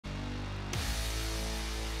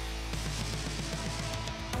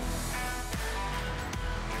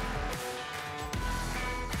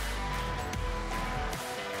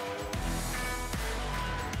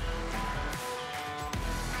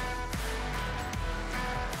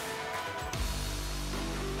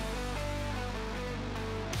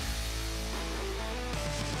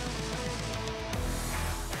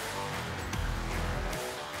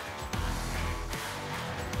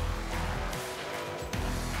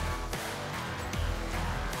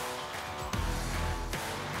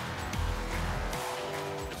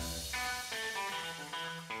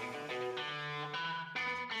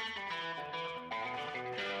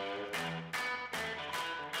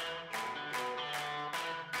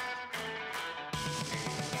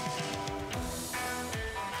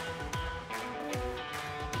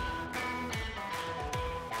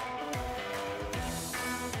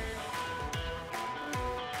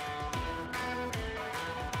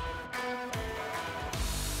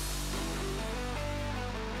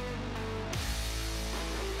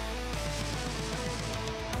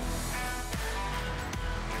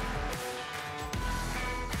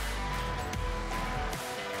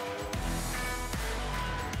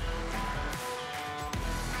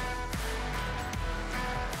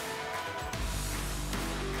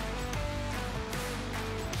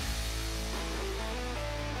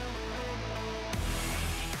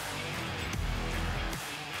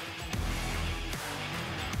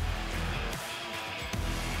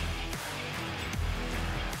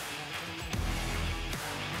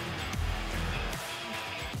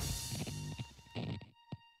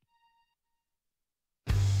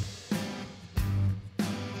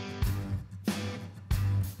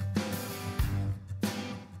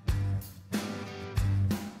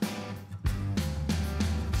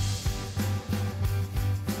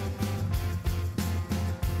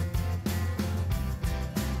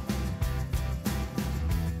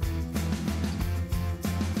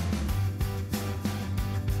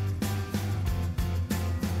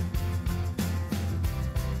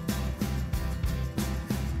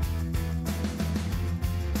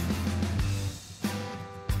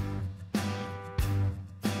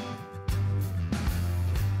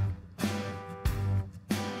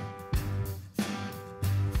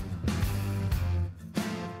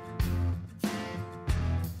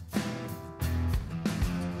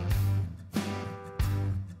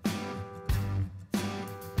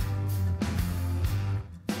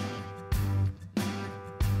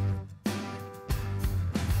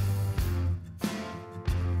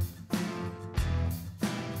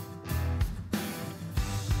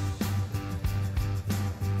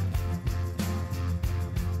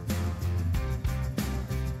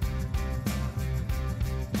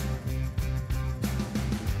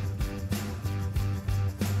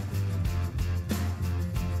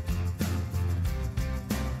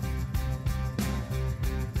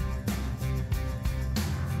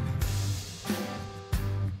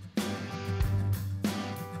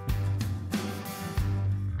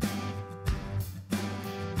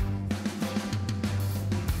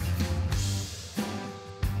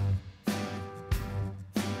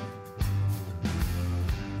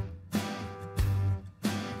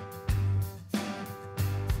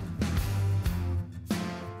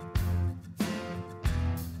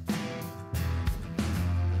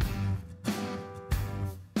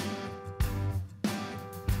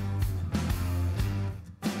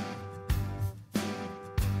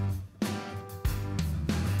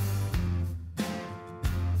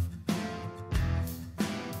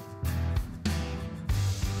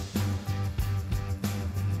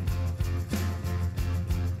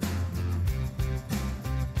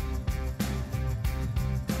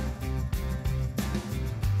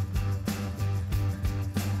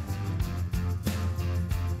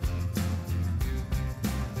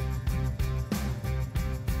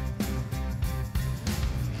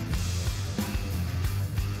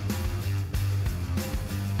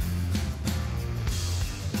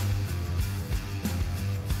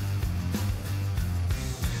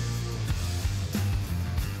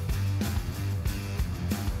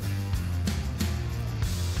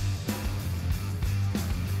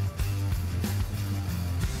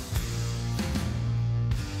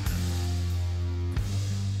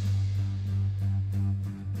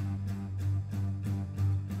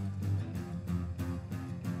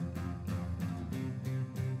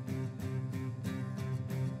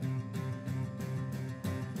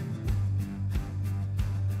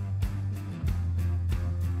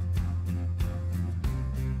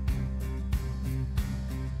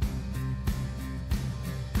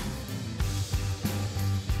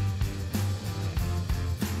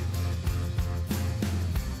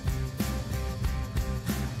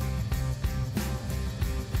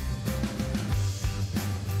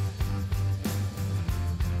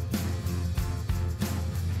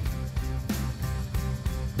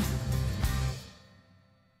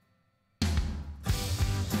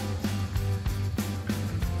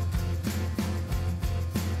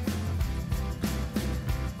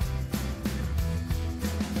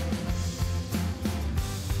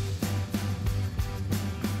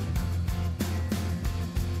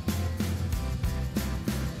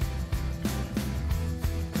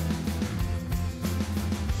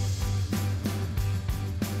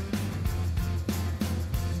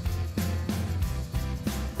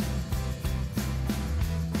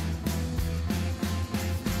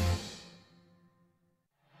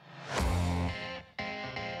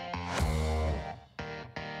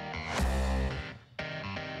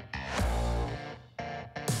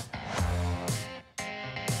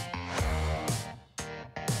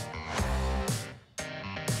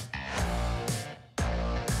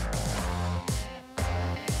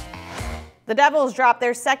The Devils dropped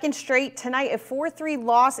their second straight tonight, a 4-3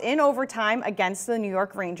 loss in overtime against the New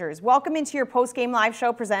York Rangers. Welcome into your post-game live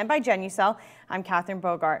show presented by Genucel. I'm Catherine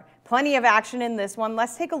Bogart. Plenty of action in this one.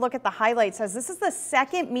 Let's take a look at the highlights, as this is the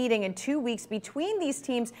second meeting in 2 weeks between these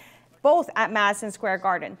teams, both at Madison Square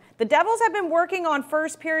Garden. The Devils have been working on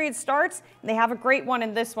first period starts, and they have a great one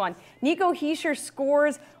in this one. Nico Hischier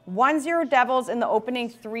scores 1-0 Devils in the opening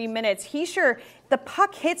 3 minutes. Hischier, the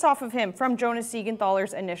puck hits off of him from Jonas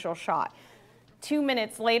Siegenthaler's initial shot. 2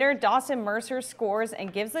 minutes later, Dawson Mercer scores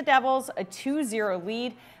and gives the Devils a 2-0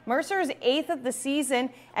 lead. Mercer's 8th of the season,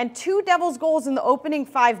 and 2 Devils goals in the opening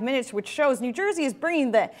 5 minutes, which shows New Jersey is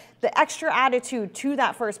bringing the extra attitude to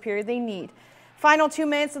that first period they need. Final 2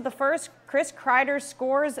 minutes of the first, Chris Kreider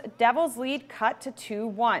scores. Devils lead cut to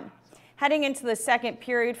 2-1. Heading into the second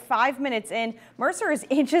period, 5 minutes in, Mercer is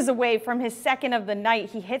inches away from his second of the night.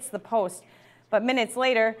 He hits the post, but minutes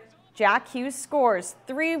later, Jack Hughes scores.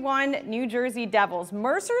 3-1 New Jersey Devils.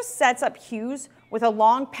 Mercer sets up Hughes with a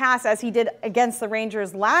long pass, as he did against the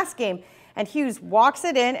Rangers last game, and Hughes walks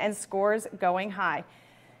it in and scores going high.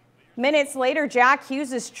 Minutes later, Jack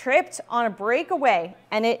Hughes is tripped on a breakaway,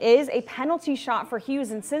 and it is a penalty shot for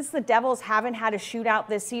Hughes. And since the Devils haven't had a shootout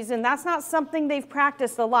this season, that's not something they've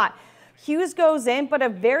practiced a lot. Hughes goes in, but a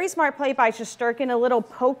very smart play by Shesterkin, a little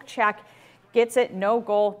poke check, gets it, no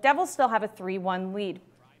goal. Devils still have a 3-1 lead.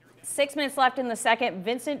 6 minutes left in the second,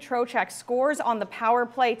 Vincent Trocheck scores on the power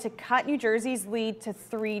play to cut New Jersey's lead to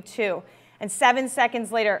 3-2. And 7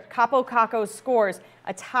 seconds later, Capo Caco scores,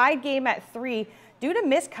 a tied game at 3 due to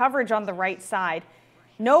missed coverage on the right side.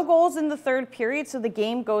 No goals in the third period, so the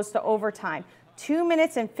game goes to overtime. 2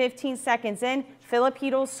 minutes and 15 seconds in,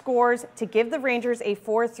 Filipino scores to give the Rangers a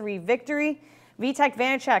 4-3 victory. Vitek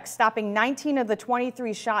Vanacek stopping 19 of the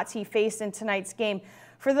 23 shots he faced in tonight's game.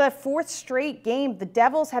 For the 4th straight game, the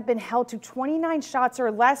Devils have been held to 29 shots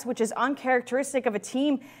or less, which is uncharacteristic of a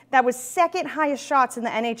team that was second highest shots in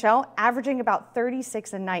the NHL, averaging about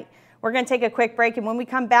 36 a night. We're going to take a quick break, and when we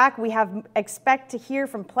come back, we expect to hear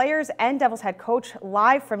from players and Devils head coach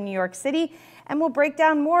live from New York City, and we'll break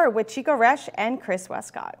down more with Chico Resch and Chris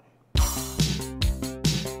Westcott.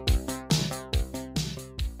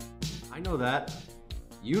 I know that.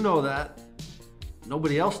 You know that.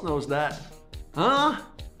 Nobody else knows that. Huh?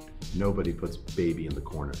 Nobody puts baby in the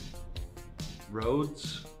corner.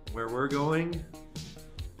 Roads, where we're going,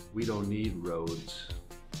 we don't need roads.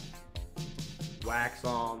 Wax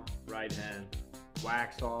on, right hand.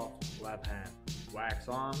 Wax off, left hand. Wax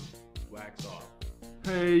on, wax off.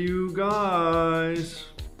 Hey, you guys.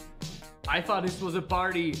 I thought this was a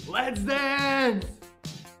party. Let's dance!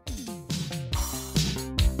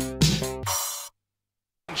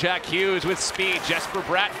 Jack Hughes with speed. Jesper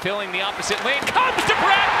Bratt filling the opposite lane. Comes to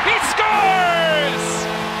Bratt. He scores!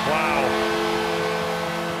 Wow.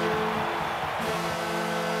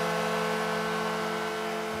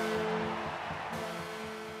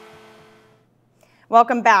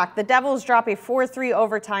 Welcome back. The Devils drop a 4-3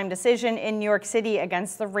 overtime decision in New York City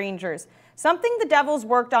against the Rangers. Something the Devils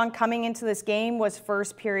worked on coming into this game was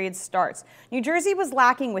first period starts. New Jersey was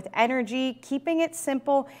lacking with energy, keeping it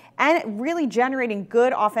simple, and really generating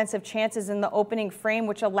good offensive chances in the opening frame,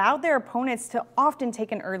 which allowed their opponents to often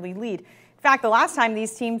take an early lead. In fact, the last time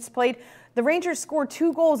these teams played, the Rangers scored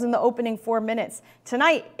 2 goals in the opening 4 minutes.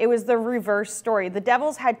 Tonight, it was the reverse story. The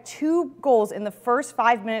Devils had 2 goals in the first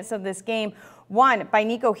 5 minutes of this game, one by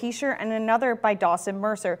Nico Hischier and another by Dawson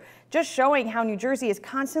Mercer, just showing how New Jersey is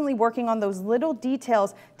constantly working on those little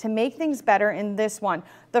details to make things better in this one.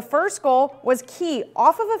 The first goal was key.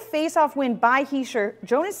 Off of a face-off win by Hischier,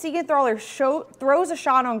 Jonas Siegenthaler throws a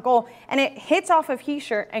shot on goal, and it hits off of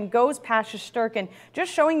Hischier and goes past Shesterkin, just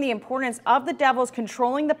showing the importance of the Devils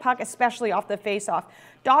controlling the puck, especially off the face-off.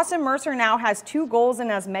 Dawson Mercer now has 2 goals in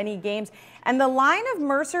as many games, and the line of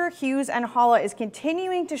Mercer, Hughes, and Haula is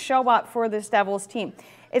continuing to show up for this Devils team.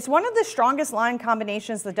 It's one of the strongest line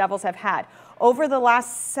combinations the Devils have had. Over the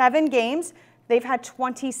last 7 games, they've had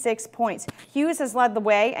 26 points. Hughes has led the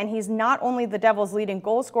way, and he's not only the Devils' leading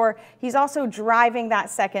goal scorer, he's also driving that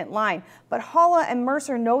second line. But Haula and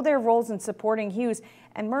Mercer know their roles in supporting Hughes,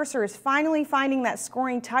 and Mercer is finally finding that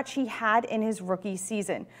scoring touch he had in his rookie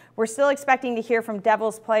season. We're still expecting to hear from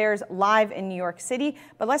Devils players live in New York City,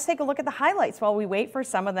 but let's take a look at the highlights while we wait for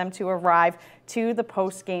some of them to arrive to the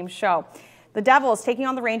post-game show. The Devils taking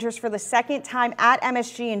on the Rangers for the second time at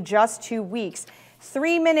MSG in just 2 weeks.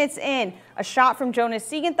 3 minutes in, a shot from Jonas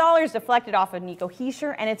Siegenthaler is deflected off of Nico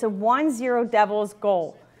Hischier, and it's a 1-0 Devils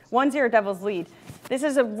goal. 1-0 Devils lead. This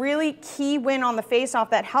is a really key win on the faceoff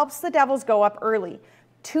that helps the Devils go up early.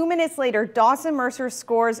 2 minutes later, Dawson Mercer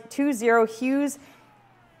scores 2-0. Hughes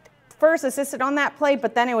first assisted on that play,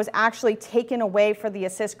 but then it was actually taken away for the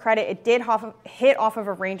assist credit. It did hit off of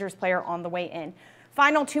a Rangers player on the way in.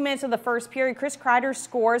 Final 2 minutes of the first period, Chris Kreider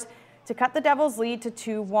scores to cut the Devils' lead to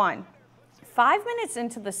 2-1. 5 minutes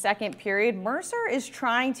into the second period, Mercer is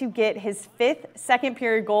trying to get his 5th second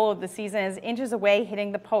period goal of the season as inches away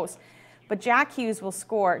hitting the post. But Jack Hughes will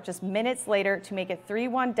score just minutes later to make it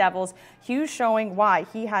 3-1 Devils. Hughes showing why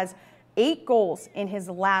he has 8 goals in his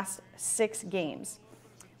last 6 games.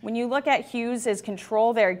 When you look at Hughes'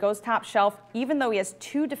 control there, he goes top shelf, even though he has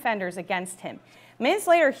 2 defenders against him. Minutes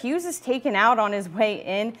later, Hughes is taken out on his way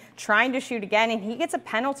in, trying to shoot again, and he gets a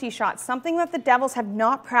penalty shot, something that the Devils have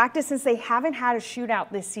not practiced since they haven't had a shootout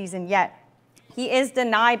this season yet. He is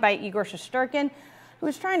denied by Igor Shesterkin, who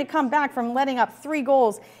is trying to come back from letting up 3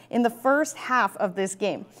 goals in the first half of this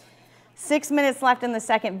game. 6 minutes left in the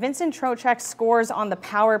second. Vincent Trocheck scores on the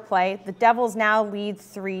power play. The Devils now lead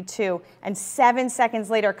 3-2. And 7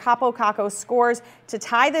 seconds later, Capo Caco scores to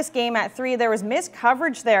tie this game at 3. There was missed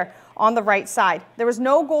coverage there on the right side. There was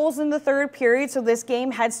no goals in the third period, so this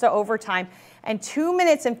game heads to overtime. And 2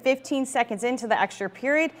 minutes and 15 seconds into the extra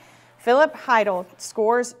period, Philip Heidel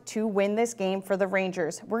scores to win this game for the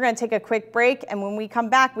Rangers. We're going to take a quick break, and when we come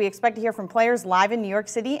back, we expect to hear from players live in New York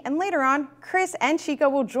City, and later on, Chris and Chico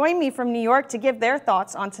will join me from New York to give their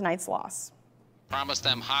thoughts on tonight's loss. Promise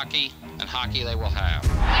them hockey, and hockey they will have. The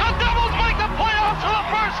Devils make the playoffs for the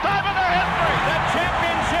first time in their history. The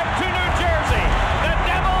championship to New Jersey. The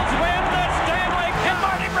Devils win the Stanley Cup. And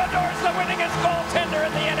Marty Brodor's the winningest goaltender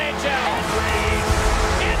in the NHL.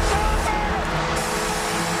 It's over.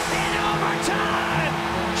 In overtime,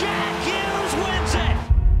 Jack Hughes wins it.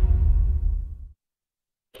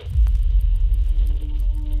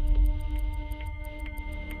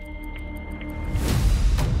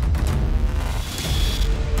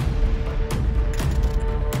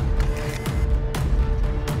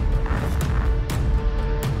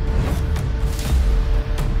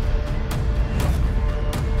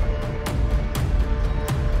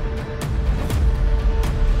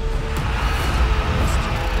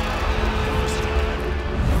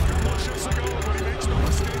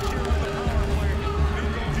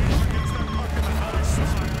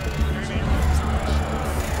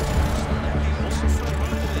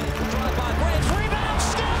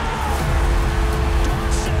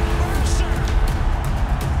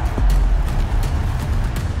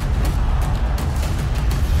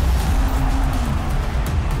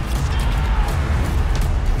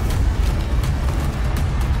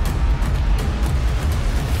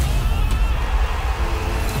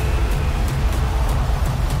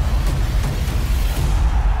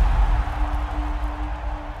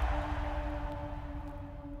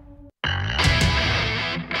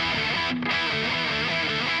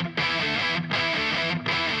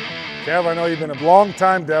 Kev, I know you've been a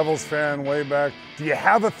long-time Devils fan way back. Do you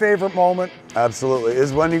have a favorite moment? Absolutely.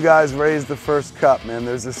 Is when you guys raised the first cup, man.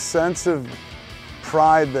 There's a sense of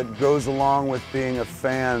pride that goes along with being a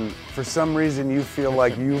fan. For some reason, you feel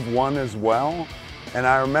like you've won as well. And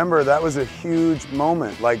I remember that was a huge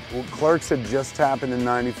moment. Like, Clerks had just happened in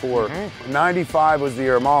 '94. 95 was the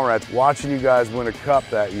year of Mallrats. Watching you guys win a cup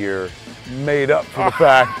that year made up for the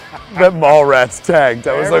fact that Mallrats tanked.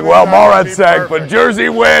 I was like, well, Mallrats tanked, but Jersey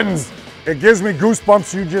wins. It gives me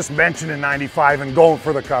goosebumps you just mentioned in '95 and going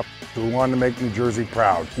for the cup. We wanted to make New Jersey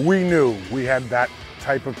proud. We knew we had that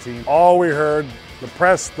type of team. All we heard, the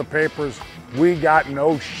press, the papers, we got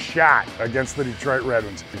no shot against the Detroit Red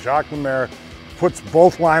Wings. Jacques Lemaire puts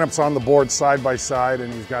both lineups on the board side by side,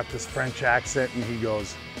 and he's got this French accent, and he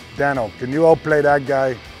goes, Dano, can you outplay that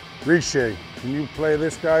guy? Richer, can you play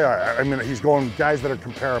this guy? I mean, he's going guys that are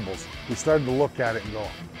comparables. We started to look at it and go,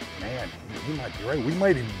 man, he might be right. We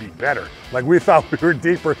might even be better. Like, we thought we were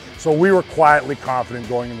deeper, so we were quietly confident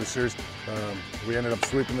going into the series. We ended up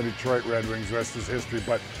sweeping the Detroit Red Wings, the rest is history,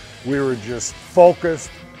 but we were just focused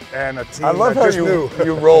and a team I love that how just knew.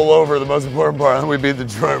 you roll over the most important part, and we beat the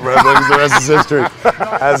Detroit Red Wings, the rest is history.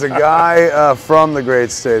 As a guy from the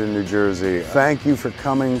great state of New Jersey, thank you for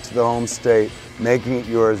coming to the home state, making it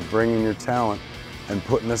yours, bringing your talent, and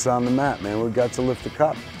putting us on the map, man. We got to lift the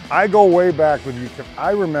cup. I go way back with you.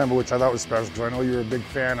 I remember, which I thought was special, because I know you're a big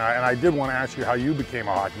fan, and I did want to ask you how you became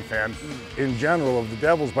a hockey fan in general of the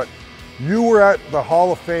Devils, but you were at the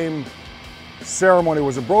Hall of Fame ceremony.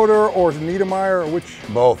 Was it Broder or Niedermeyer, or which?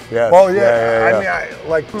 Both, yes. Well, yeah. I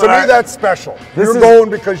mean, to me, that's special. This You're is- going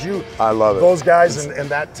because you, I love it. those guys and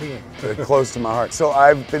that team. Close to my heart. So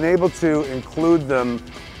I've been able to include them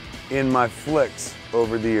in my flicks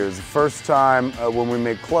over the years. The first time when we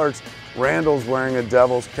made Clerks, Randall's wearing a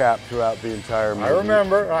Devils cap throughout the entire movie. I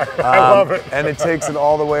remember. I love it. And it takes it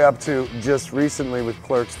all the way up to just recently with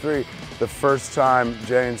Clerks 3. The first time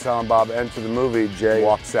Jay and Silent Bob enter the movie, Jay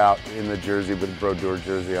walks out in the jersey with a Brodeur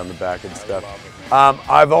jersey on the back and stuff.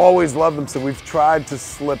 I've always loved them, so we've tried to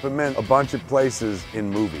slip him in a bunch of places in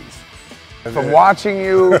movies. From watching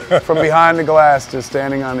you from behind the glass to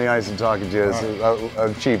standing on the ice and talking to you is an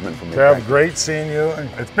achievement for me. Kev, great seeing you.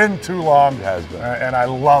 It's been too long. It has been. And I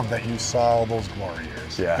love that you saw all those glory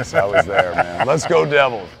years. Yes, I was there, man. Let's go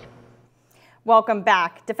Devils. Welcome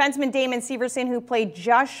back. Defenseman Damon Severson, who played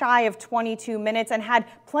just shy of 22 minutes and had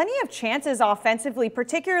plenty of chances offensively,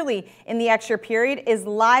 particularly in the extra period, is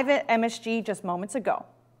live at MSG just moments ago.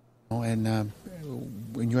 And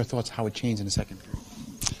in your thoughts, how it changed in the second period?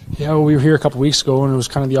 Yeah, well, we were here a couple weeks ago, and it was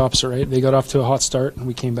kind of the opposite, right? They got off to a hot start, and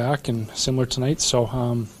we came back, and similar tonight.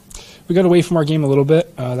 So we got away from our game a little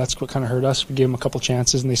bit. That's what kind of hurt us. We gave them a couple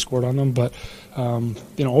chances, and they scored on them. But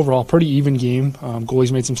overall, pretty even game.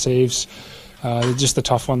 Goalies made some saves. Just a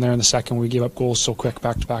tough one there in the second. We gave up goals so quick,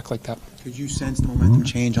 back to back like that. Could you sense the momentum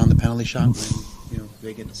change on the penalty shot when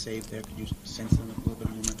they get the save there? Could you sense a little bit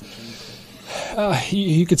of momentum change?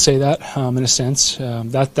 You could say that in a sense.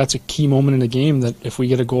 That's a key moment in the game. That if we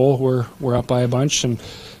get a goal, we're up by a bunch, and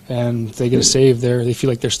they get a save there, they feel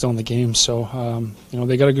like they're still in the game. So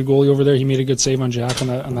they got a good goalie over there. He made a good save on Jack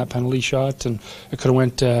on that penalty shot, and it could have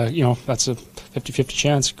went. That's a 50-50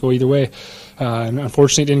 chance. Go either way. And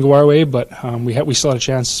unfortunately, it didn't go our way, but we still had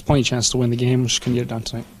plenty of chance to win the game. We just couldn't get it done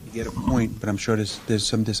tonight. You get a point, but I'm sure there's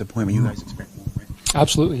some disappointment. You guys expect more, right?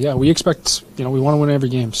 Absolutely, yeah. We expect. We want to win every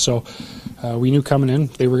game. So. We knew coming in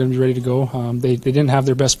they were going to be ready to go. They didn't have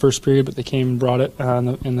their best first period, but they came and brought it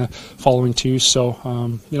in the following two.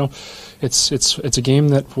 So it's a game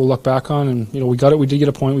that we'll look back on, and we got it. We did get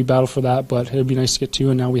a point. We battled for that, but it'd be nice to get two,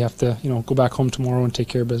 and now we have to go back home tomorrow and take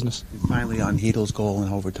care of business. And finally, on Heedle's goal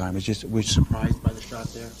in overtime, were you surprised by the shot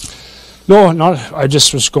there? No, not. I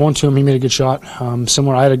just was going to him. He made a good shot.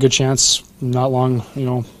 Similar, I had a good chance not long,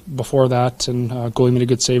 before that, and goalie made a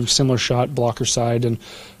good save. Similar shot, blocker side, and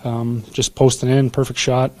just posting in, perfect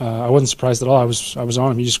shot. I wasn't surprised at all. I was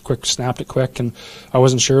on him. He just snapped it quick, and I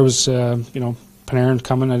wasn't sure it was Panarin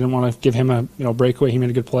coming. I didn't want to give him a breakaway. He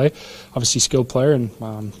made a good play. Obviously, skilled player, and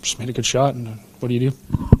just made a good shot. And what do you do?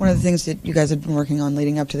 One of the things that you guys had been working on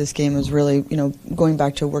leading up to this game was really, going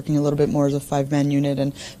back to working a little bit more as a five-man unit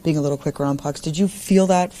and being a little quicker on pucks. Did you feel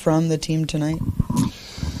that from the team tonight?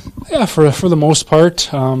 Yeah, for the most part.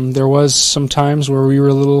 There was some times where we were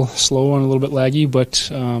a little slow and a little bit laggy, but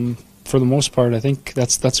for the most part, I think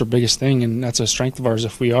that's our biggest thing, and that's a strength of ours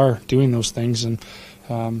if we are doing those things. And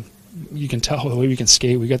you can tell the way we can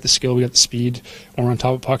skate. We got the skill, we got the speed. When we're on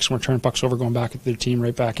top of pucks, when we're turning pucks over, going back at their team,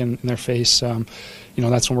 right back in their face.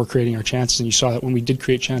 That's when we're creating our chances, and you saw that when we did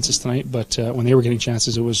create chances tonight. But when they were getting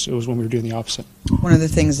chances, it was when we were doing the opposite. One of the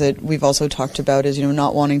things that we've also talked about is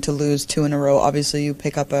not wanting to lose two in a row. Obviously, you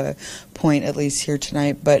pick up a point at least here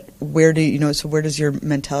tonight. But where does your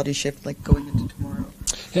mentality shift going into tomorrow?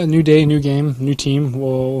 Yeah, new day, new game, new team.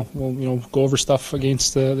 We'll go over stuff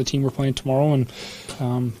against the team we're playing tomorrow,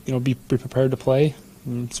 and be prepared to play.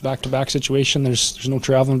 It's a back-to-back situation. There's no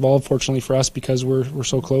travel involved, fortunately for us, because we're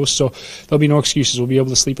so close. So there'll be no excuses. We'll be able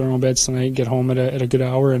to sleep in our own beds tonight, get home at a good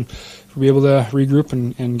hour, and we'll be able to regroup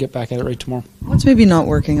and get back at it right tomorrow. What's maybe not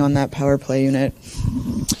working on that power play unit?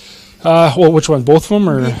 Well, which one? Both of them,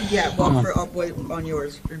 or on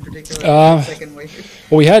yours in particular. Second wave.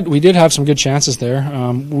 Well, we did have some good chances there.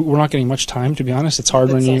 We're not getting much time, to be honest. It's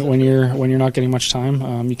hard when you're not getting much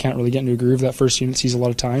time. You can't really get into a groove. That first unit sees a lot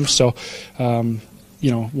of time. So,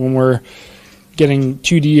 when we're getting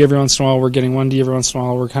 2D every once in a while, we're getting 1D every once in a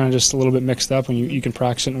while. We're kind of just a little bit mixed up, and you can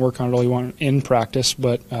practice it and work on it all you want in practice.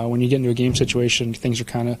 But when you get into a game situation, things are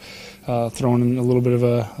kind of thrown in a little bit of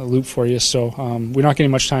a loop for you. So we're not getting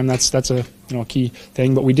much time. That's a key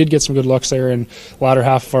thing. But we did get some good looks there in the latter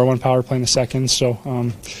half of our one power play in the second. So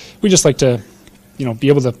we just like to be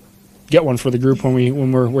able to get one for the group when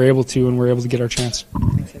we're able to, and we're able to get our chance.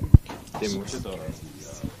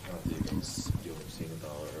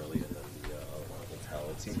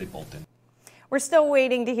 We're still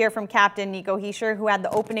waiting to hear from Captain Nico Hischier, who had the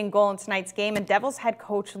opening goal in tonight's game, and Devils head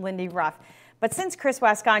coach Lindy Ruff. But since Chris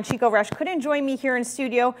Wescott and Chico Resch couldn't join me here in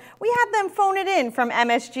studio, we had them phone it in from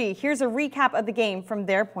MSG. Here's a recap of the game from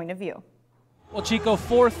their point of view. Well, Chico,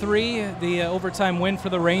 4-3, the overtime win for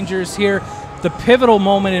the Rangers here. The pivotal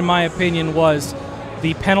moment, in my opinion, was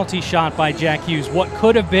the penalty shot by Jack Hughes. What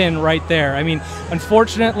could have been right there. I mean,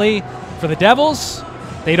 unfortunately for the Devils,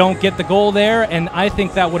 they don't get the goal there, and I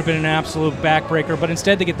think that would have been an absolute backbreaker, but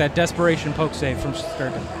instead they get that desperation poke save from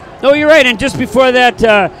Sturgeon. No, you're right, and just before that,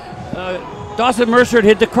 Dawson Mercer had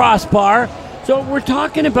hit the crossbar. So we're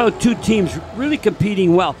talking about two teams really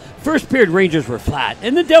competing well. First period, Rangers were flat,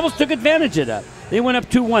 and the Devils took advantage of that. They went up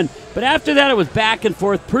 2-1. But after that, it was back and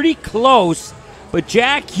forth, pretty close. But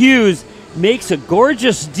Jack Hughes makes a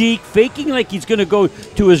gorgeous deke, faking like he's going to go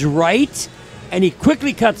to his right, and he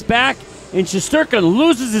quickly cuts back, and Shesterkin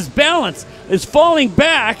loses his balance, is falling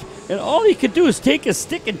back, and all he could do is take a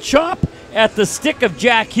stick and chop at the stick of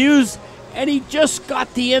Jack Hughes, and he just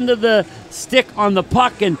got the end of the stick on the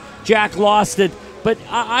puck, and Jack lost it. But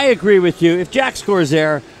I agree with you. If Jack scores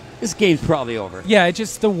there, this game's probably over. Yeah, it's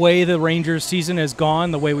just the way the Rangers season has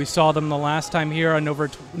gone, the way we saw them the last time here on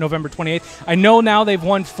November 28th. I know now they've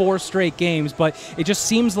won 4 straight games, but it just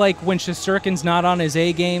seems like when Shesterkin's not on his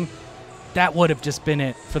A game, that would have just been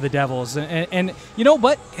it for the Devils. And you know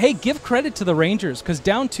what? Hey, give credit to the Rangers, because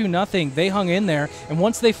down 2-0, they hung in there, and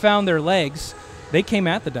once they found their legs, they came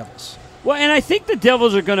at the Devils. Well, and I think the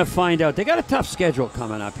Devils are going to find out. They got a tough schedule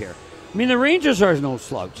coming up here. I mean, the Rangers are no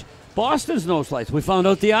slouch. Boston's no slouch. We found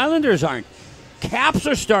out the Islanders aren't. Caps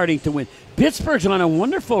are starting to win. Pittsburgh's on a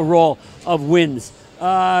wonderful roll of wins. Who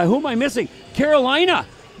am I missing? Carolina.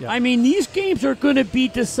 Yeah. I mean, these games are going to be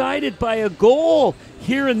decided by a goal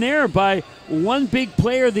here and there, by one big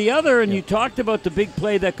play or the other. And you talked about the big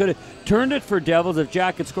play that could have turned it for Devils if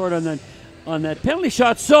Jack had scored on that penalty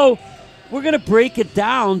shot. So we're going to break it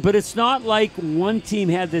down, but it's not like one team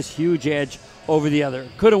had this huge edge over the other.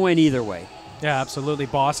 Could have went either way. Yeah, absolutely.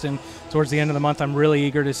 Boston, towards the end of the month, I'm really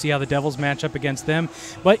eager to see how the Devils match up against them.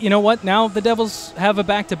 But you know what? Now the Devils have a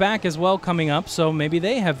back-to-back as well coming up, so maybe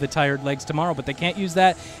they have the tired legs tomorrow. But they can't use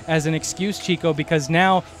that as an excuse, Chico, because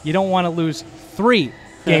now you don't want to lose 3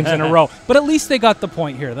 games in a row. But at least they got the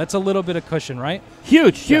point here. That's a little bit of cushion, right?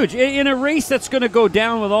 Huge. In a race that's going to go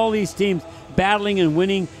down with all these teams battling and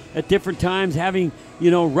winning at different times, having,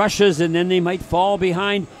 rushes, and then they might fall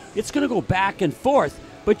behind. It's going to go back and forth.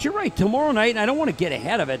 But you're right, tomorrow night, and I don't want to get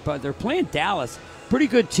ahead of it, but they're playing Dallas. Pretty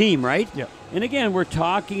good team, right? Yeah. And again, we're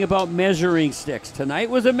talking about measuring sticks. Tonight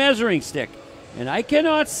was a measuring stick. And I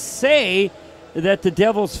cannot say that the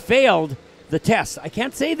Devils failed the test. I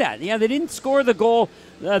can't say that. Yeah, they didn't score the goal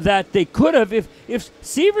that they could have. If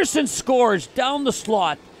Severson scores down the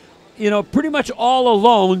slot, pretty much all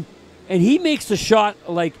alone, and he makes the shot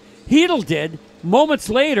like Hedl did moments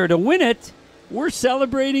later to win it, we're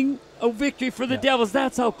celebrating a victory for the Devils.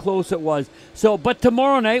 That's how close it was. So, but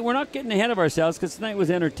tomorrow night, we're not getting ahead of ourselves, because tonight was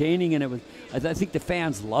entertaining, and I think the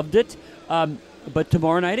fans loved it. But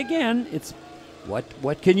tomorrow night, again, it's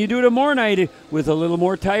what can you do tomorrow night with a little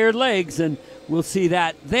more tired legs, and we'll see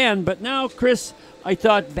that then. But now, Chris, I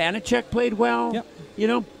thought Vanacek played well.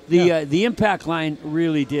 Yep. The impact line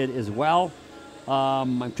really did as well.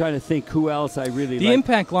 I'm trying to think who else I really liked. The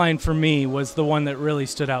impact line for me was the one that really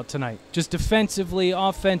stood out tonight. Just defensively,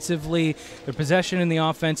 offensively, their possession in the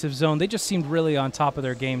offensive zone, they just seemed really on top of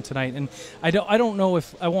their game tonight. And I don't know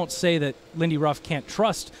if I won't say that Lindy Ruff can't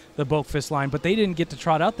trust the Boakfist line, but they didn't get to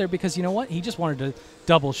trot out there because you know what? He just wanted to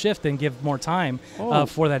double shift and give more time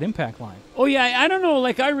for that impact line. Oh yeah, I don't know.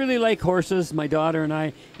 Like, I really like horses, my daughter and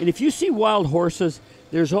I. And if you see wild horses,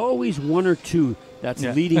 there's always one or two that's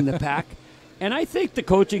leading the pack. And I think the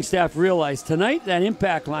coaching staff realized tonight that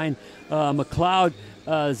impact line, McLeod,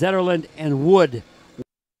 Zetterlund, and Wood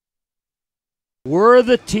were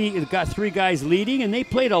the team. Got 3 guys leading, and they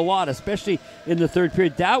played a lot, especially in the third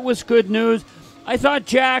period. That was good news. I thought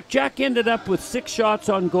Jack ended up with 6 shots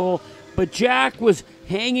on goal, but Jack was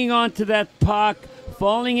hanging on to that puck,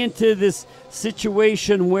 falling into this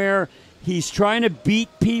situation where he's trying to beat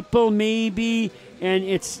people maybe, and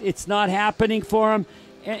it's not happening for him.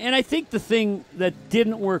 And I think the thing that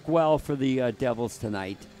didn't work well for the Devils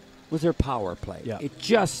tonight was their power play. Yeah. It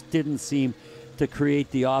just didn't seem to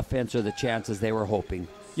create the offense or the chances they were hoping.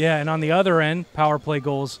 Yeah, and on the other end, power play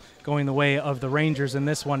goals going the way of the Rangers in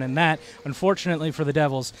this one. And that, unfortunately for the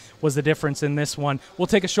Devils, was the difference in this one. We'll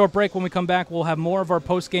take a short break. When we come back, we'll have more of our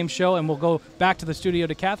post-game show, and we'll go back to the studio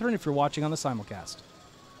to Catherine if you're watching on the simulcast.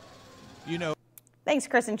 Thanks,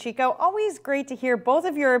 Chris and Chico. Always great to hear both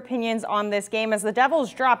of your opinions on this game as the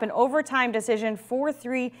Devils drop an overtime decision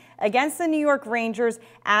 4-3 against the New York Rangers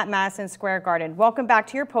at Madison Square Garden. Welcome back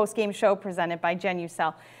to your post-game show presented by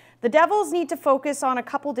Genucel. The Devils need to focus on a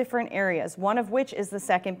couple different areas, one of which is the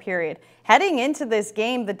second period. Heading into this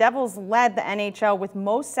game, the Devils led the NHL with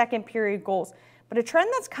most second period goals. But a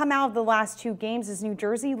trend that's come out of the last 2 games is New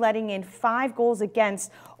Jersey letting in 5 goals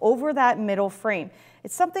against over that middle frame.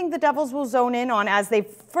 It's something the Devils will zone in on as they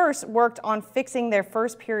first worked on fixing their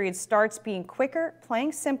first period starts, being quicker,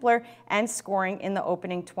 playing simpler, and scoring in the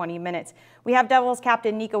opening 20 minutes. We have Devils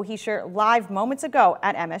captain Nico Hischier live moments ago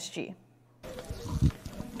at MSG.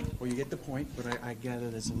 Well, you get the point, but I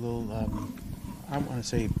gather there's a little, I want to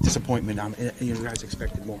say disappointment. You guys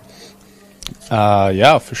expected more.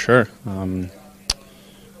 Yeah, for sure.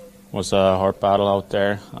 Was a hard battle out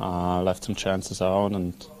there. Left some chances out,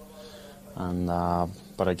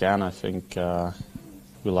 but again, I think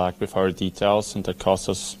we lacked with our details, and that cost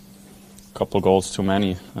us a couple goals too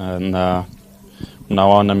many. And from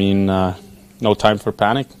now on, I mean, no time for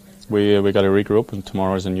panic. We got to regroup, and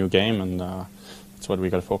tomorrow is a new game, and that's what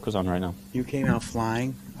we got to focus on right now. You came out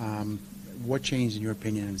flying. What changed, in your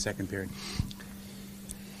opinion, in the second period?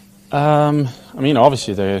 I mean,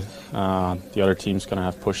 obviously the other team's going to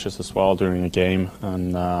have pushes as well during a game,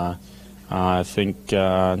 and I think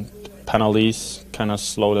penalties kind of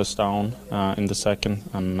slowed us down in the second,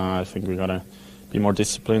 and I think we got to be more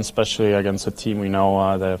disciplined, especially against a team we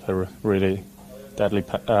know they have a really deadly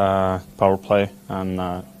power play, and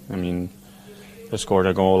I mean, they scored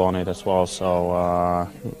a goal on it as well, so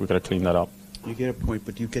we got to clean that up. You get a point,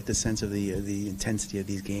 but do you get the sense of the intensity of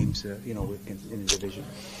these games, in the division?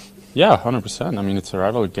 Yeah, 100%. I mean, it's a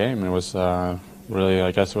rivalry game. It was really,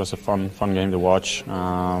 I guess, it was a fun game to watch.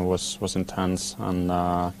 Was intense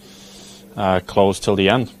and close till the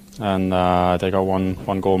end. And they got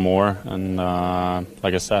one goal more. And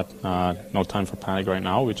like I said, no time for panic right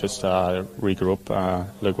now. We just regroup,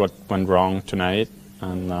 look what went wrong tonight,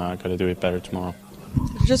 and got to do it better tomorrow.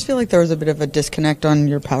 Did you just feel like there was a bit of a disconnect on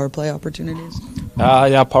your power play opportunities?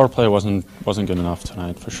 Yeah, power play wasn't good enough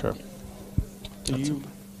tonight for sure. Do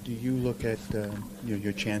you look at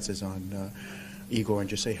your chances on Igor and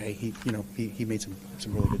just say, hey, he made some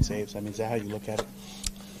really good saves? I mean, is that how you look at it?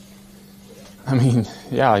 I mean,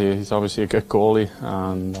 yeah, he's obviously a good goalie,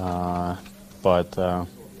 and but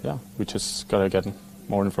yeah, we just gotta get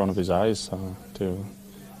more in front of his eyes to.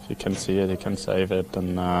 If he can see it, he can save it,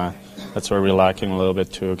 and that's where we're lacking a little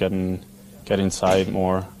bit too. Get inside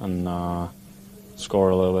more and score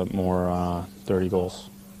a little bit more dirty goals.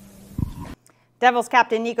 Devils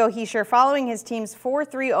captain Nico Hischier following his team's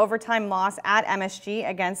 4-3 overtime loss at MSG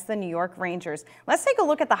against the New York Rangers. Let's take a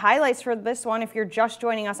look at the highlights for this one if you're just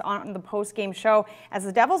joining us on the post-game show, as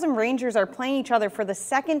the Devils and Rangers are playing each other for the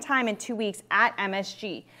second time in 2 weeks at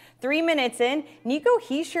MSG. 3 minutes in, Nico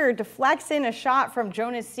Hischier deflects in a shot from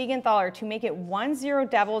Jonas Siegenthaler to make it 1-0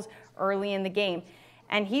 Devils early in the game.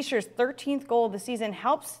 And Hischier's 13th goal of the season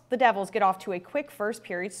helps the Devils get off to a quick first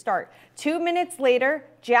period start. 2 minutes later,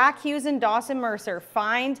 Jack Hughes and Dawson Mercer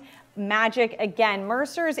find magic again.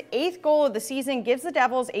 Mercer's 8th goal of the season gives the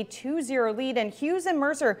Devils a 2-0 lead, and Hughes and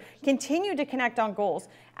Mercer continue to connect on goals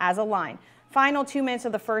as a line. Final 2 minutes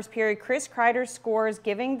of the first period, Chris Kreider scores,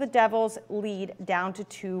 giving the Devils lead down to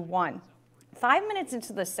 2-1. 5 minutes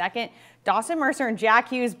into the second, Dawson Mercer and Jack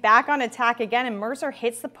Hughes back on attack again, and Mercer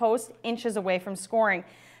hits the post inches away from scoring.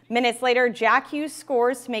 Minutes later, Jack Hughes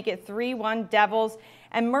scores to make it 3-1 Devils,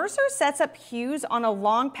 and Mercer sets up Hughes on a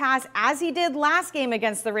long pass as he did last game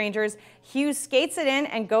against the Rangers. Hughes skates it in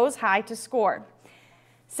and goes high to score.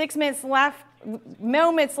 6 minutes left.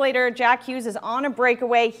 Moments later, Jack Hughes is on a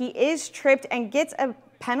breakaway. He is tripped and gets a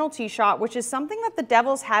penalty shot, which is something that the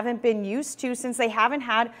Devils haven't been used to since they haven't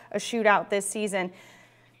had a shootout this season.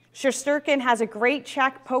 Shesterkin has a great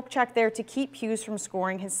poke check there to keep Hughes from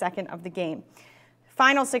scoring his second of the game.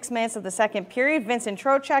 Final 6 minutes of the second period, Vincent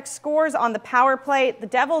Trocheck scores on the power play. The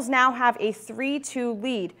Devils now have a 3-2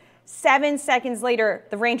 lead. 7 seconds later,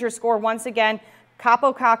 the Rangers score once again.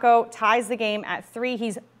 Capo Caco ties the game at 3.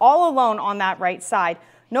 He's all alone on that right side.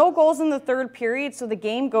 No goals in the third period, so the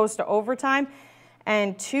game goes to overtime.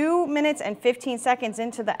 And 2 minutes and 15 seconds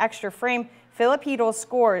into the extra frame, Philip Hedl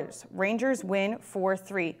scores. Rangers win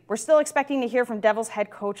 4-3. We're still expecting to hear from Devils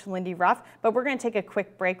head coach Lindy Ruff, but we're going to take a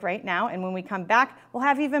quick break right now, and when we come back, we'll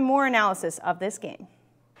have even more analysis of this game.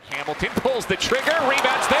 Hamilton pulls the trigger,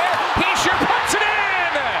 rebounds there, Hischier puts it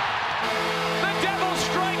in! The Devils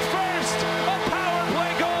strike first! A power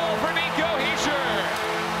play goal for Nico Hischier!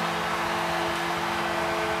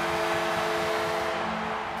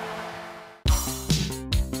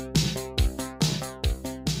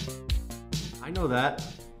 I know that.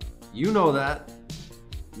 You know that.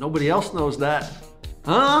 Nobody else knows that.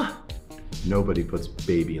 Huh? Nobody puts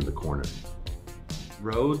baby in the corner.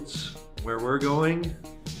 Roads, where we're going,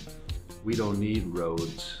 we don't need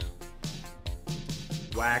roads.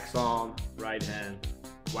 Wax on, right hand.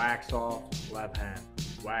 Wax off, left hand.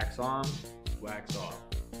 Wax on, wax off.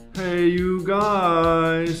 Hey, you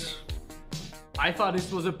guys. I thought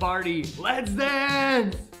this was a party. Let's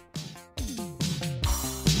dance!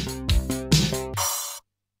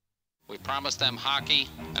 We promised them hockey,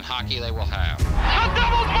 and hockey they will have. The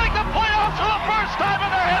Devils make the playoffs for the first time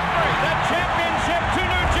in their history. The championship to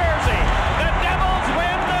New Jersey. The Devils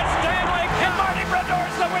win the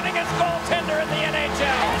winningest goaltender in the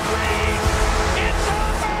NHL. It's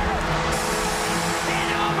over! In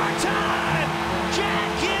overtime, Jack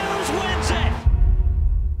Hughes wins it!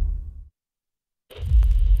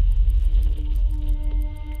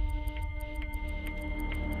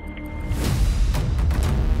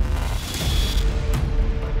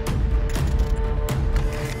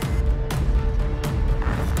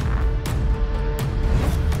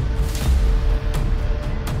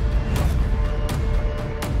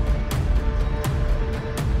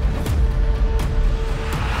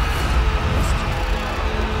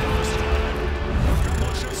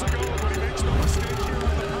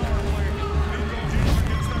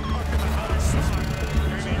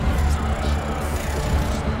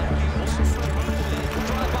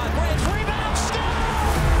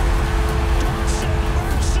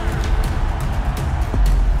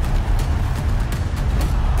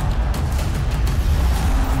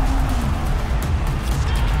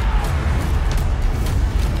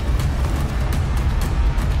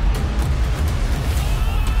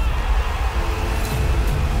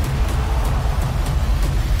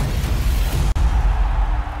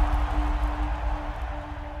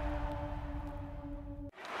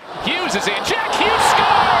 Hughes is in. Jack Hughes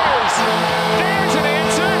scores! There's an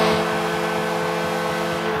answer.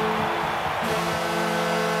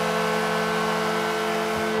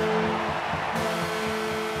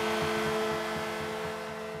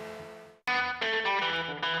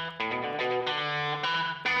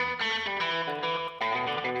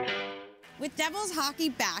 With Devils hockey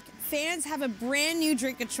back, fans have a brand new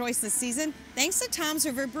drink of choice this season thanks to Tom's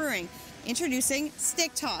River Brewing. Introducing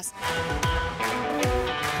Stick Toss.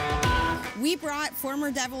 We brought former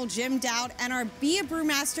Devil Jim Dowd and our Be a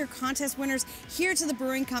Brewmaster contest winners here to the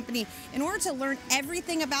brewing company in order to learn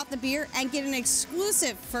everything about the beer and get an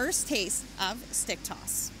exclusive first taste of Stick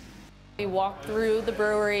Toss. We walked through the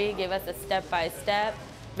brewery, gave us a step-by-step,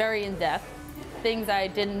 very in-depth. Things I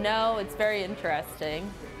didn't know, it's very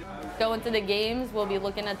interesting. Going to the games, we'll be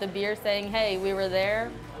looking at the beer saying, hey, we were there.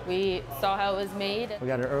 We saw how it was made. We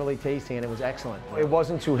got an early tasting and it was excellent. It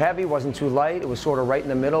wasn't too heavy, wasn't too light. It was sort of right in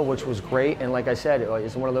the middle, which was great. And like I said,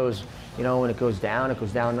 it's one of those, you know, when it goes down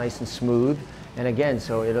nice and smooth. And again,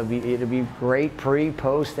 so it'll be great pre,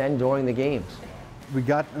 post, and during the games. We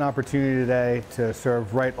got an opportunity today to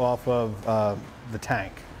serve right off of the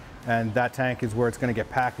tank. And that tank is where it's going to get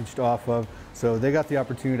packaged off of. So they got the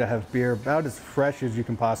opportunity to have beer about as fresh as you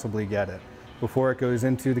can possibly get it. Before it goes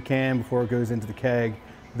into the can, before it goes into the keg.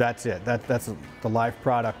 That's it. That's the live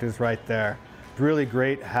product is right there. It's really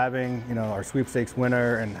great having, you know, our sweepstakes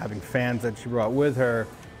winner and having fans that she brought with her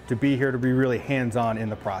to be here to be really hands-on in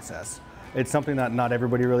the process. It's something that not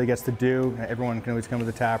everybody really gets to do. Everyone can always come to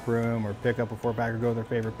the tap room or pick up a 4-pack or go to their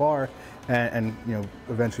favorite bar and you know,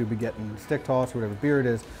 eventually be getting stick toss or whatever beer it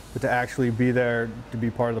is, but to actually be there to be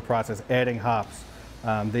part of the process, adding hops.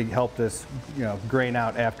 They helped us, you know, grain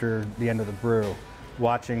out after the end of the brew.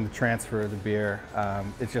 Watching the transfer of the beer,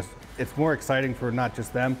 it's more exciting for not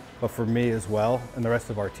just them, but for me as well and the rest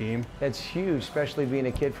of our team. It's huge, especially being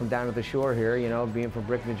a kid from down at the shore here, you know, being from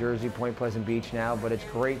Brick, New Jersey, Point Pleasant Beach now, but it's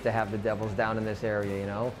great to have the Devils down in this area, you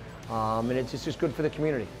know, and it's just good for the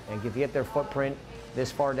community. And to get their footprint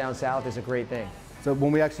this far down south is a great thing. So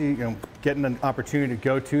when we actually, you know, getting an opportunity to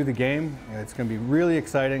go to the game, you know, it's going to be really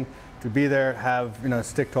exciting to be there, have, you know,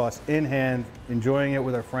 stick toss in hand, enjoying it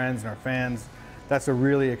with our friends and our fans. That's a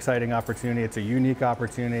really exciting opportunity. It's a unique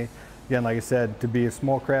opportunity. Again, like I said, to be a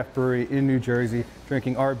small craft brewery in New Jersey,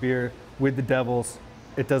 drinking our beer with the Devils,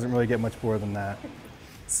 it doesn't really get much more than that.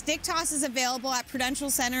 Stick Toss is available at Prudential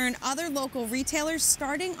Center and other local retailers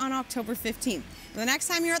starting on October 15th. The next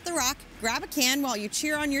time you're at the Rock, grab a can while you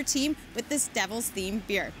cheer on your team with this Devils-themed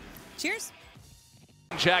beer. Cheers.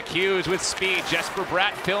 Jack Hughes with speed. Jesper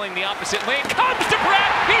Bratt filling the opposite lane. Comes to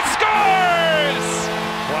Bratt. He scores!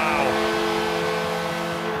 Wow.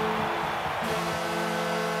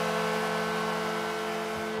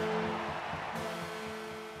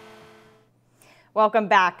 Welcome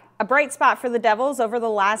back. A bright spot for the Devils over the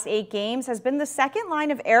last 8 games has been the second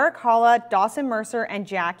line of Eric Holla, Dawson Mercer, and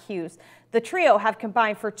Jack Hughes. The trio have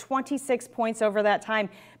combined for 26 points over that time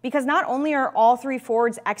because not only are all 3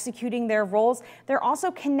 forwards executing their roles, they're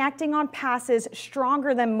also connecting on passes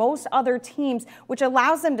stronger than most other teams, which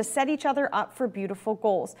allows them to set each other up for beautiful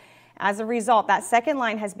goals. As a result, that second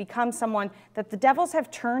line has become someone that the Devils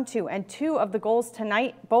have turned to, and 2 of the goals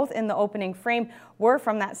tonight, both in the opening frame, were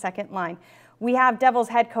from that second line. We have Devils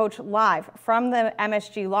head coach live from the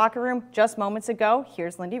MSG locker room just moments ago.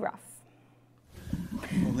 Here's Lindy Ruff.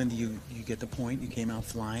 Well, Lindy, you get the point. You came out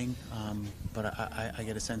flying, but I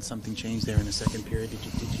get a sense something changed there in the second period.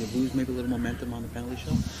 Did you lose maybe a little momentum on the penalty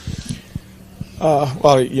shot?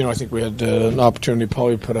 Well, I think we had an opportunity to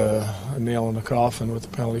probably put a nail in the coffin with the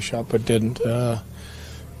penalty shot, but didn't.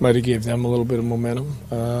 Might have gave them a little bit of momentum.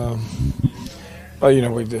 But, we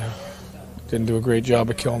didn't do a great job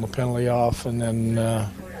of killing the penalty off, and then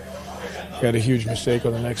we had a huge mistake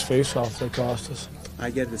on the next face-off that cost us. I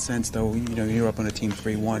get the sense, though, you're up on a team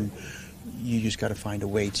 3-1. You just got to find a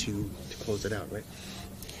way to close it out, right?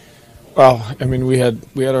 Well, we had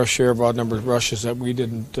our share of odd numbered rushes that we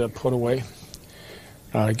didn't put away.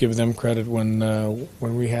 I give them credit when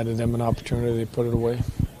we had them an opportunity, they put it away.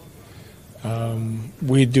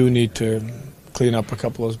 We do need to clean up a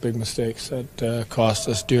couple of those big mistakes that cost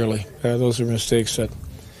us dearly. Those are mistakes that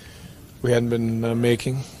we hadn't been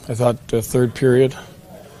making. I thought the third period,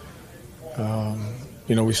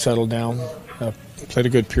 we settled down, played a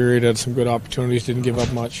good period, had some good opportunities, didn't give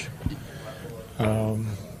up much.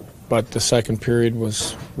 But the second period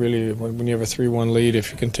was really, when you have a 3-1 lead,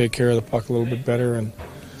 if you can take care of the puck a little bit better and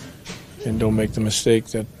don't make the mistake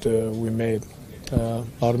that we made,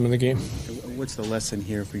 bottom of the game. What's the lesson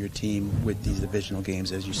here for your team with these divisional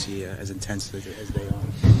games as you see as intense as they are?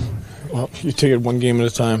 Well, you take it one game at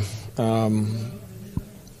a time. I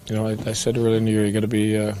said earlier in the year, you got to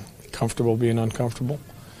be comfortable being uncomfortable.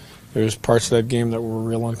 There's parts of that game that were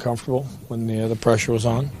real uncomfortable when the pressure was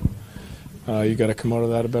on. You got to come out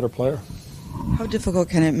of that a better player. How difficult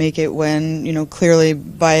can it make it when, clearly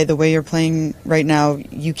by the way you're playing right now,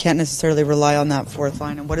 you can't necessarily rely on that fourth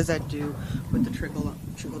line? And what does that do with the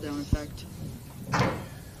trickle-down effect?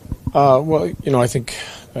 I think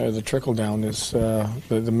the trickle-down is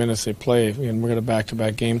the minutes they play, and we're going to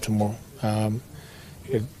back-to-back game tomorrow.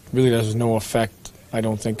 It really has no effect, I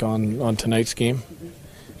don't think, on tonight's game.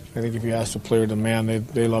 I think if you ask the player to man,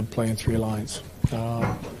 they love playing three lines.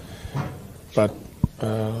 But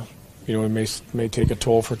it may take a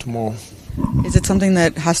toll for tomorrow. Is it something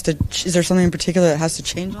that is there something in particular that has to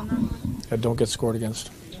change on that? That don't get scored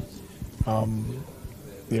against.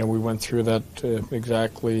 We went through that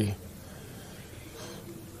exactly,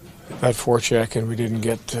 that forecheck, and we didn't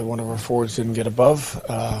get, one of our forwards didn't get above.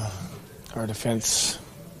 Our defense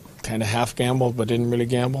kind of half gambled, but didn't really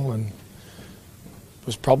gamble, and it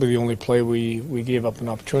was probably the only play we gave up an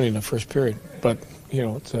opportunity in the first period. But,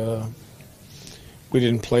 we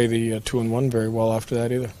didn't play the 2-on-1 very well after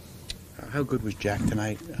that either. How good was Jack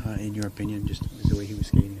tonight, in your opinion, just the way he was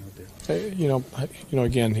skating out there?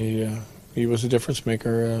 Again, he was a difference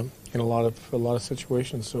maker in a lot of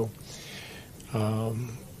situations. So,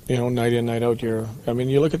 night in, night out, you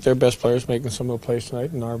look at their best players making some of the plays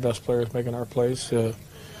tonight, and our best players making our plays.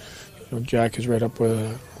 Jack is right up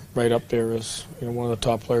there as one of the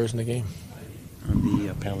top players in the game. On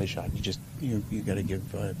the penalty shot, you got to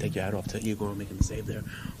take your hat off to Igor making the save there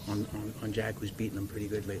on Jack, who's beating him pretty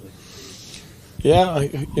good lately. Yeah,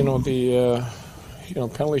 the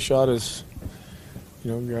penalty shot is,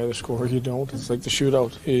 you either score or you don't. It's like the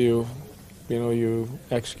shootout. You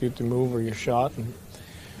execute the move or your shot, and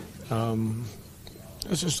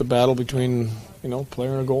it's just a battle between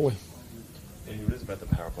player and a goalie. And what is about the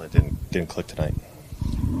power play didn't click tonight?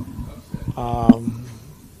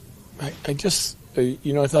 I just, I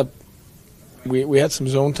thought we had some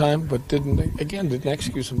zone time, but didn't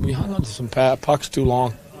execute some. We hung on to some pucks too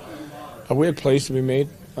long. We had plays to be made.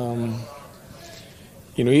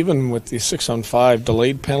 Even with the 6-on-5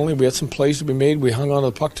 delayed penalty, we had some plays to be made. We hung on to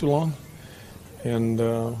the puck too long. And,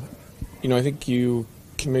 I think you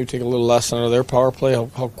can maybe take a little lesson out of their power play,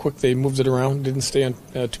 how quick they moved it around. Didn't stay on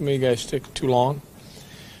too many guys stick too long.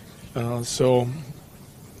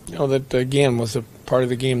 That, again, was a part of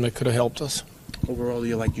the game that could have helped us. Overall, do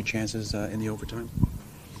you like your chances in the overtime?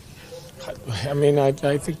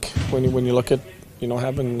 I think when you look at,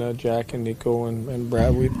 having Jack and Nico and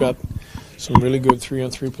Brad, we've got some really good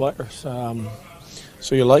 3-on-3 players.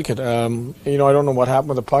 So you like it. I don't know what happened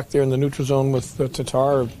with the puck there in the neutral zone with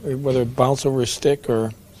Tatar, whether it bounced over his stick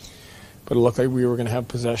but it looked like we were going to have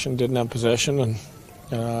possession, didn't have possession, and,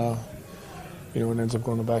 it ends up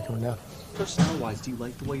going to the back of the net. Personnel-wise, do you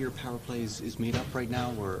like the way your power play is made up right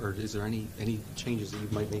now, or is there any changes that you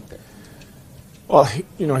might make there? Well,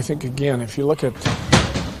 I think, again, if you look at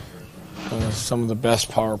some of the best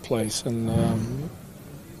power plays, and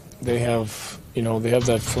they have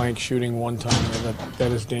that flank shooting one time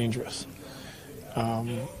that is dangerous.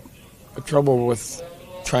 The trouble with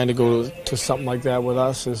trying to go to something like that with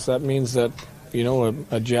us is that means that,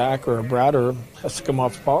 a Jack or a Bratter has to come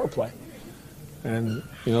off the power play. And,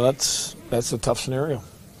 that's a tough scenario.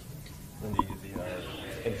 And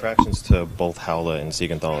the infractions to both Howla and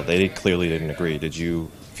Siegenthaler. They clearly didn't agree. Did you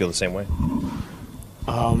feel the same way?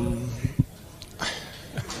 I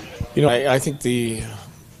think the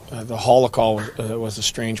Howla call was a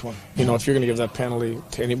strange one. If you're going to give that penalty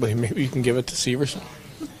to anybody, maybe you can give it to Severson.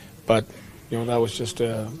 But, that was just,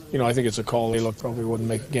 I think it's a call they probably wouldn't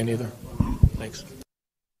make again either. Thanks.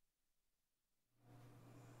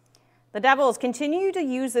 The Devils continue to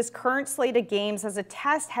use this current slate of games as a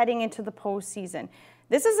test heading into the postseason.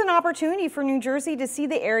 This is an opportunity for New Jersey to see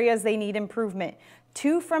the areas they need improvement.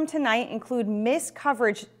 2 from tonight include missed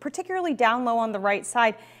coverage, particularly down low on the right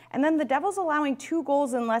side, and then the Devils allowing 2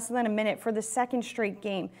 goals in less than a minute for the second straight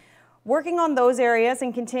game. Working on those areas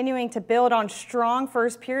and continuing to build on strong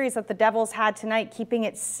first periods that the Devils had tonight, keeping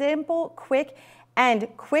it simple, quick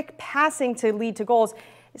passing to lead to goals,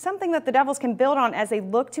 is something that the Devils can build on as they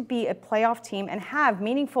look to be a playoff team and have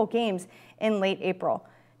meaningful games in late April.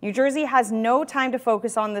 New Jersey has no time to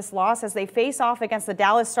focus on this loss as they face off against the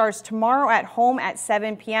Dallas Stars tomorrow at home at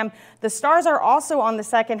 7 p.m. The Stars are also on the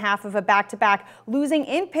second half of a back-to-back, losing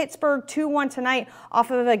in Pittsburgh 2-1 tonight off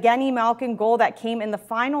of a Genny Malkin goal that came in the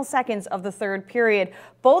final seconds of the third period.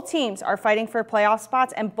 Both teams are fighting for playoff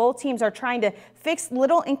spots, and both teams are trying to fix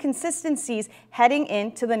little inconsistencies heading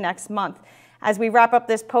into the next month. As we wrap up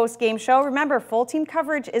this post-game show, remember, full team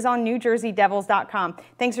coverage is on NewJerseyDevils.com.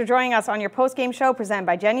 Thanks for joining us on your post-game show presented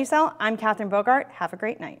by Genucel. I'm Catherine Bogart. Have a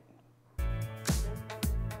great night.